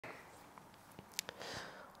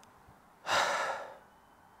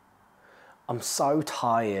I'm so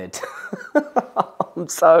tired. I'm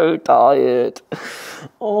so tired.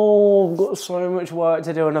 Oh, I've got so much work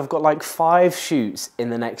to do and I've got like 5 shoots in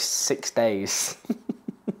the next 6 days.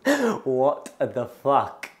 What the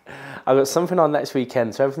fuck? I've got something on next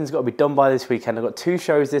weekend, so everything's got to be done by this weekend. I've got 2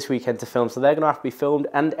 shows this weekend to film, so they're going to have to be filmed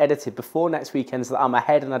and edited before next weekend so that I'm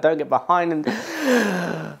ahead and I don't get behind.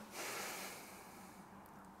 And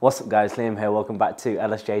what's up guys, Liam here, welcome back to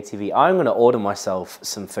LSJ TV. I'm going to order myself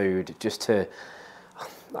some food just to,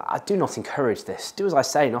 I do not encourage this, do as I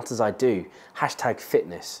say, not as I do,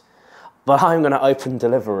 #fitness. But I'm going to open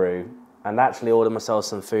Deliveroo and actually order myself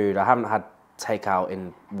some food. I haven't had takeout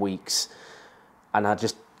in weeks and I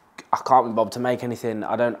can't be bothered to make anything.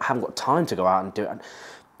 I haven't got time to go out and do it. I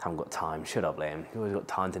haven't got time, shut up Liam. You've always got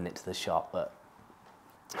time to nip to the shop, but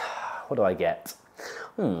what do I get?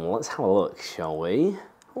 Let's have a look, shall we?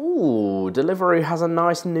 Ooh, Deliveroo has a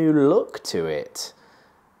nice new look to it.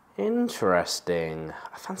 Interesting.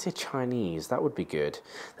 I fancy a Chinese, that would be good.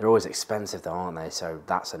 They're always expensive though, aren't they? So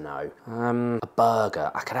that's a no. A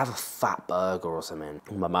burger. I could have a fat burger or something.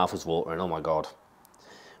 My mouth is watering, oh my God.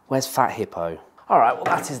 Where's Fat Hippo? All right, well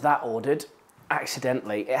that is that ordered.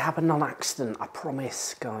 Accidentally, it happened on accident. I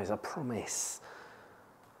promise, guys, I promise.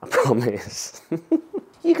 I promise.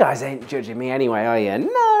 You guys ain't judging me anyway, are you?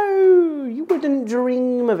 No, you wouldn't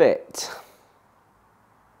dream of it.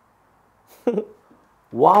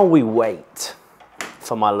 While we wait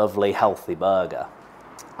for my lovely healthy burger,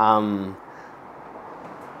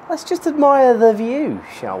 let's just admire the view,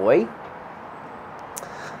 shall we?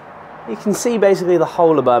 You can see basically the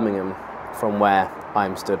whole of Birmingham from where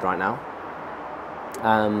I'm stood right now.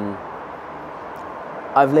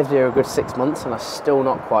 I've lived here a good 6 months and I've still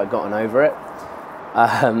not quite gotten over it.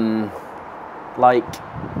 Like,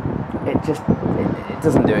 it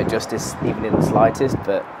doesn't do it justice even in the slightest,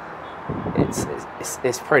 but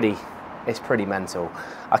it's pretty mental.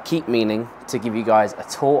 I keep meaning to give you guys a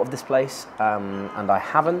tour of this place, and I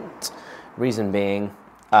haven't. Reason being,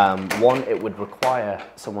 one, it would require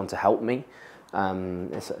someone to help me.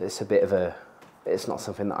 It's a bit of a, it's not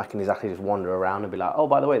something that I can exactly just wander around and be like, oh,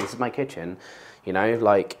 by the way, this is my kitchen. You know,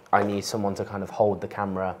 like I need someone to kind of hold the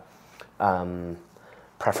camera,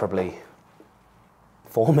 preferably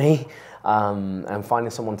for me, and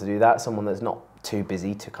finding someone to do that, someone that's not too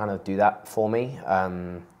busy to kind of do that for me,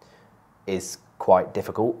 is quite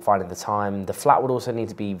difficult, finding the time. The flat would also need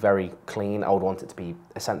to be very clean. I would want it to be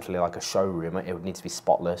essentially like a showroom. It would need to be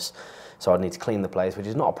spotless. So I'd need to clean the place, which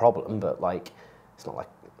is not a problem, but like, it's not like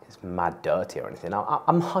it's mad dirty or anything.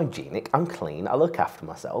 I'm hygienic, I'm clean, I look after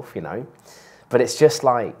myself, you know? But it's just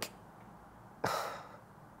like,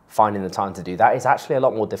 finding the time to do that is actually a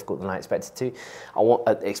lot more difficult than I expected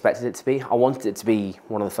it to be. I wanted it to be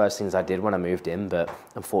one of the first things I did when I moved in, but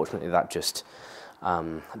unfortunately that just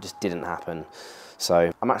didn't happen.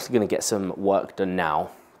 So I'm actually going to get some work done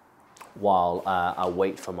now while I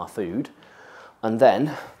wait for my food, and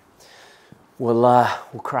then we'll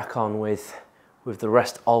crack on with the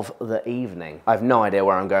rest of the evening. I have no idea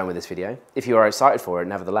where I'm going with this video. If you are excited for it,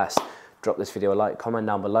 nevertheless, drop this video a like, comment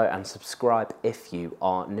down below, and subscribe if you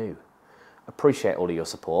are new. Appreciate all of your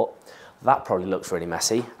support. That probably looks really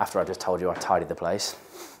messy after I just told you I tidied the place.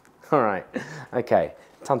 All right, okay,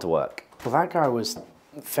 time to work. Well, that guy was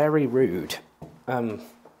very rude. He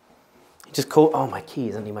just called, oh, my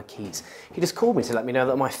keys, I need my keys. He just called me to let me know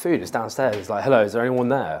that my food is downstairs. He's like, hello, is there anyone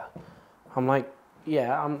there? I'm like,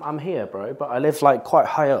 yeah, I'm here, bro, but I live like quite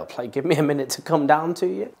high up. Like, give me a minute to come down to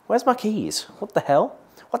you. Where's my keys? What the hell?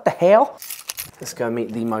 What the hell? Let's go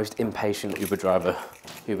meet the most impatient Uber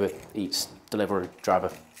Eats delivery driver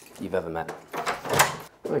you've ever met.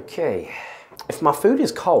 Okay, if my food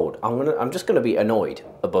is cold, I'm just gonna be annoyed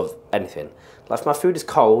above anything. Like if my food is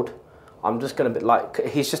cold, I'm just gonna be like,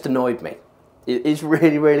 he's just annoyed me. He's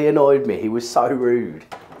really, really annoyed me. He was so rude.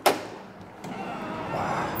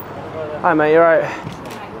 Hi mate, you alright?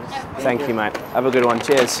 Thank you mate, have a good one,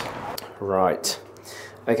 cheers. Right.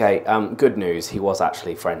 Okay, good news, he was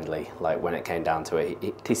actually friendly, like when it came down to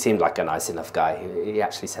it. He seemed like a nice enough guy. He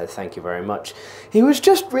actually said thank you very much. He was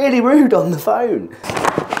just really rude on the phone.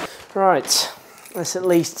 Right, let's at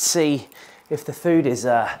least see if the food is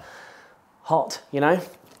hot, you know?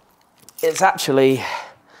 It's actually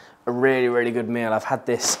a really, really good meal. I've had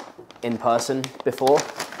this in person before,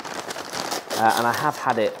 and I have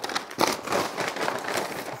had it.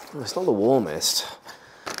 It's not the warmest.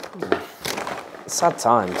 Sad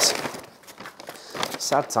times.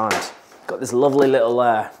 Sad times. Got this lovely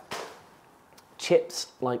little chips,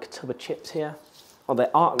 like tub of chips here.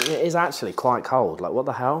 Oh, it is actually quite cold. Like, what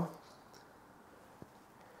the hell?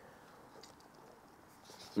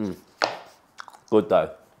 Good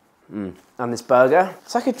though. And this burger,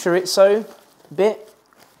 it's like a chorizo bit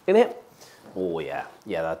in it. Oh yeah,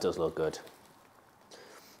 yeah, that does look good.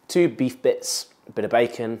 2 beef bits, a bit of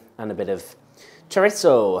bacon, and a bit of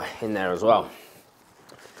chorizo in there as well.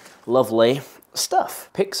 Lovely stuff.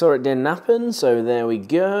 Pick saw it didn't happen, so there we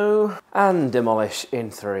go. And demolish in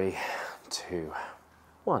 3, 2,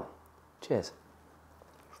 1. Cheers.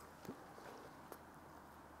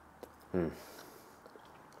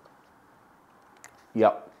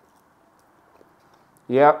 Yep.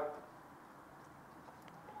 Yep.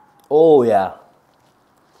 Oh yeah.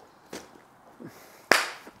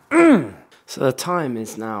 So the time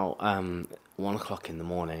is now 1 o'clock in the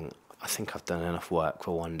morning. I think I've done enough work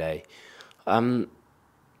for one day. The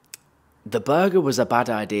burger was a bad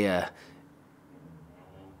idea.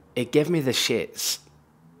 It gave me the shits.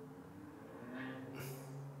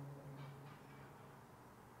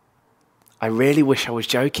 I really wish I was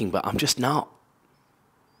joking, but I'm just not.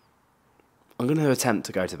 I'm going to attempt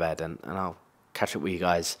to go to bed and I'll catch up with you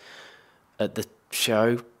guys at the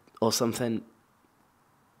show or something.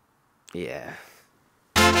 Yeah.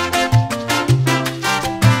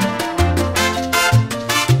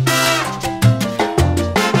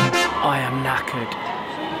 I am knackered.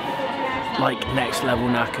 Like, next level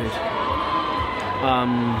knackered.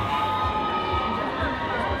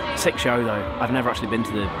 Sick show though. I've never actually been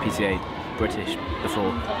to the PTA British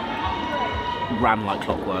before. Ran like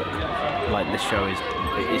clockwork. Like, this show is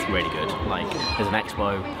really good. Like, there's an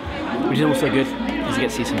expo, which is also good because you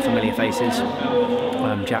get to see some familiar faces.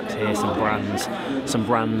 Jack's here, some friends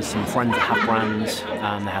that have brands,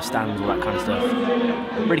 they have stands, all that kind of stuff.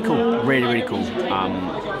 Really cool, really cool.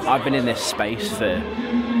 I've been in this space for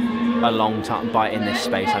a long time. By in this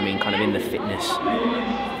space, I mean kind of in the fitness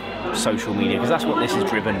social media, because that's what this is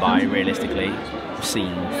driven by, realistically.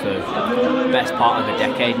 Seen for the best part of a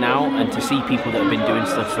decade now, and to see people that have been doing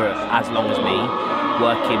stuff for as long as me,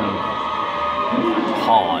 working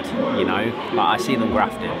hard, you know, like I see them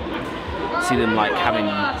grafting, see them like having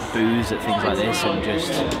booze at things like this and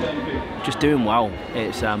just doing well.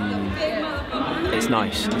 It's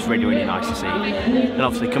nice. It's really nice to see. And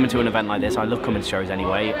obviously coming to an event like this, I love coming to shows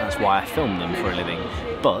anyway. That's why I film them for a living.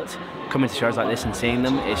 But coming to shows like this and seeing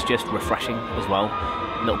them, it's just refreshing as well.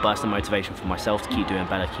 A little burst of motivation for myself to keep doing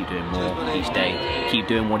better, keep doing more each day, keep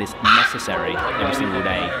doing what is necessary every single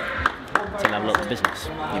day to level up the business,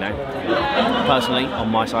 you know. Personally, on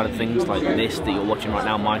my side of things, like this that you're watching right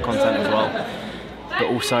now, my content as well, but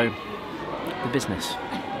also the business.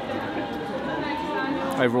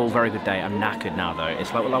 Overall, very good day. I'm knackered now though.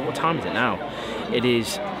 It's like what time is it now? It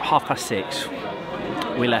is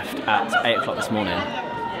 6:30. We left at 8 o'clock this morning.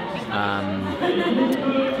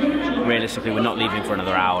 Realistically, we're not leaving for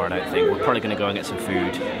another hour, I don't think. We're probably going to go and get some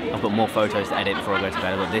food. I've got more photos to edit before I go to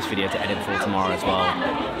bed. I've got this video to edit for tomorrow as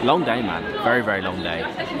well. Long day, man. Very long day.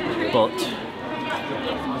 But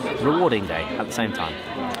rewarding day at the same time.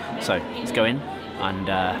 So, let's go in and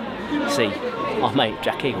see our mate,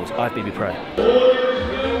 Jack Eagles, IFBB Pro.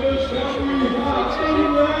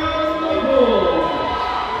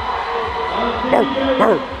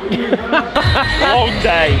 Long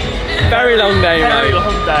day. Very long day, mate. Very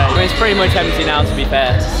long day. I mean, it's pretty much empty now, to be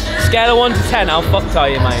fair. Scale of 1 to 10, how fucked are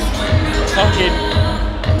you, mate? Fucking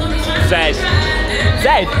Z.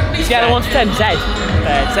 Z? Scale of 1 to 10, Z.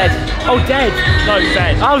 Z. Oh, dead. No,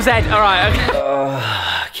 Z. Oh, Z. Alright, okay.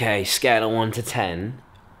 Okay, scale of 1 to 10.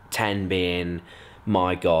 10 being,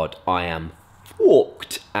 my God, I am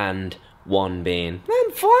fucked. And 1 being,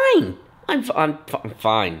 I'm fine. I'm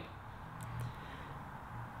fine.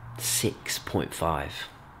 6.5.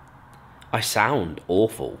 I sound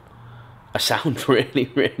awful. I sound really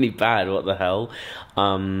bad. What the hell?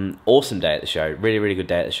 Awesome day at the show. Really good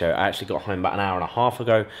day at the show. I actually got home about an hour and a half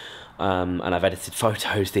ago, and I've edited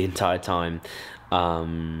photos the entire time.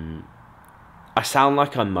 I sound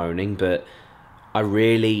like I'm moaning, but I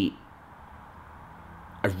really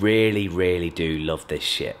do love this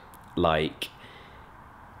shit. Like,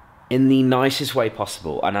 in the nicest way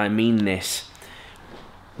possible, and I mean this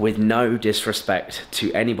with no disrespect to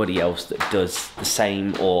anybody else that does the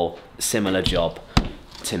same or similar job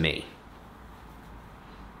to me.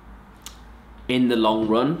 In the long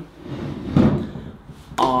run,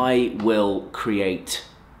 I will create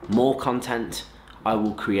more content, I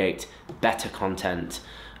will create better content,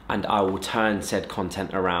 and I will turn said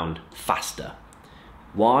content around faster.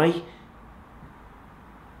 Why?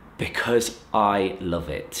 Because I love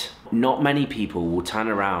it. Not many people will turn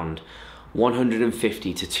around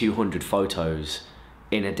 150 to 200 photos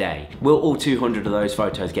in a day. Will all 200 of those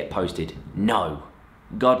photos get posted? No.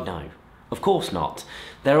 God no. Of course not.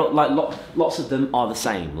 There are like lots of them are the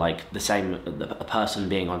same, like a person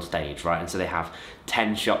being on stage, right? And so they have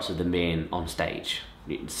 10 shots of them being on stage,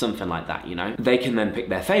 something like that, you know? They can then pick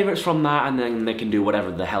their favorites from that, and then they can do whatever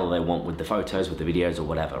the hell they want with the photos, with the videos or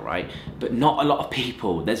whatever, right? But not a lot of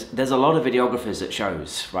people. There's a lot of videographers at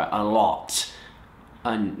shows, right? A lot.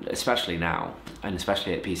 And especially now, and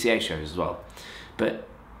especially at PCA shows as well. But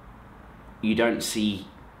you don't see,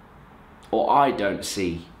 or I don't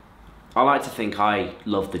see, I like to think I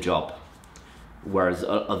love the job, whereas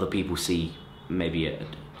other people see maybe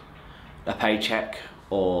a paycheck,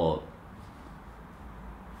 or,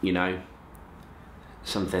 you know,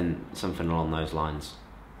 something along those lines.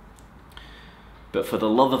 But for the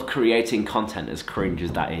love of creating content, as cringe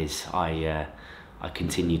as that is, I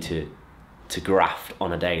continue to graft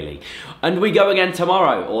on a daily. And we go again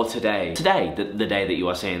tomorrow, or today, the day that you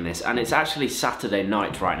are seeing this, and it's actually Saturday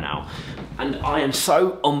night right now, and I am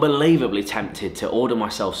so unbelievably tempted to order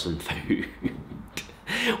myself some food.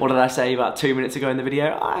 What did I say about 2 minutes ago in the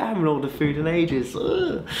video? I haven't ordered food in ages.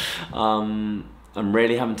 I'm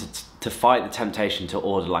really having to fight the temptation to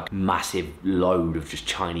order like a massive load of just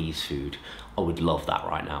Chinese food. I would love that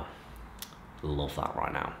right now. Love that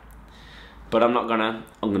right now. But I'm not gonna.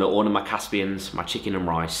 I'm gonna order my Caspians, my chicken and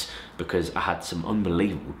rice, because I had some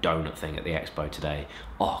unbelievable donut thing at the expo today.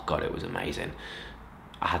 Oh God, it was amazing.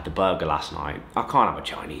 I had the burger last night. I can't have a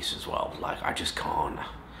Chinese as well. Like, I just can't.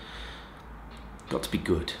 Got to be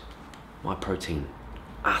good. Myprotein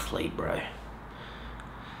athlete, bro.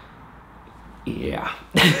 Yeah.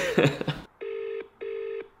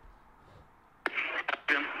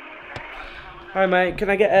 Hi mate, can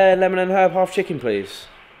I get a lemon and herb half chicken, please?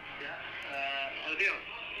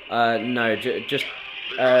 No, just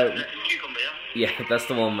cucumber, yeah? yeah, that's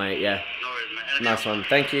the one, mate. Yeah. No worries, mate. Nice one.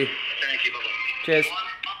 Thank you. Thank you, bye-bye. Cheers.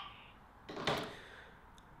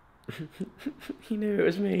 He knew it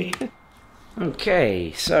was me.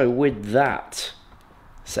 Okay, so with that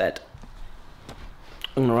said,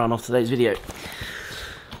 I'm gonna round off today's video.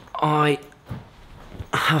 I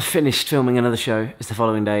have finished filming another show. It's the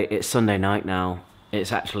following day. It's Sunday night now.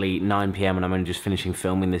 It's actually 9 PM and I'm only just finishing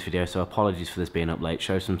filming this video, so apologies for this being up late.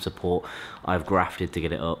 Show some support. I've grafted to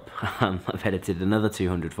get it up. I've edited another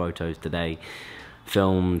 200 photos today,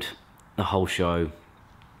 filmed a whole show,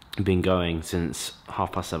 been going since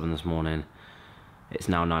 7:30 this morning. It's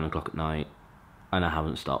now 9 o'clock at night and I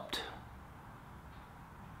haven't stopped.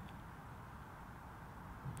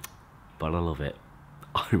 But I love it.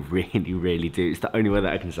 I really, really do. It's the only way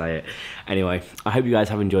that I can say it. Anyway, I hope you guys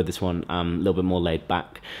have enjoyed this one. A little bit more laid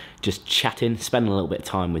back, just chatting, spending a little bit of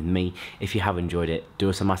time with me. If you have enjoyed it, do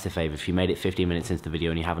us a massive favour. If you made it 15 minutes into the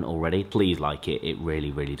video and you haven't already, please like it. It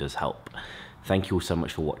really, really does help. Thank you all so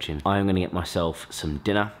much for watching. I am going to get myself some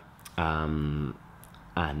dinner and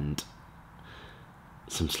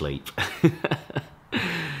some sleep.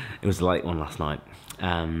 It was a late one last night.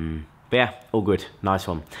 But yeah, all good. Nice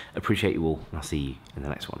one. Appreciate you all, and I'll see you in the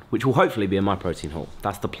next one, which will hopefully be a Myprotein haul.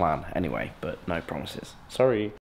 That's the plan anyway, but no promises. Sorry.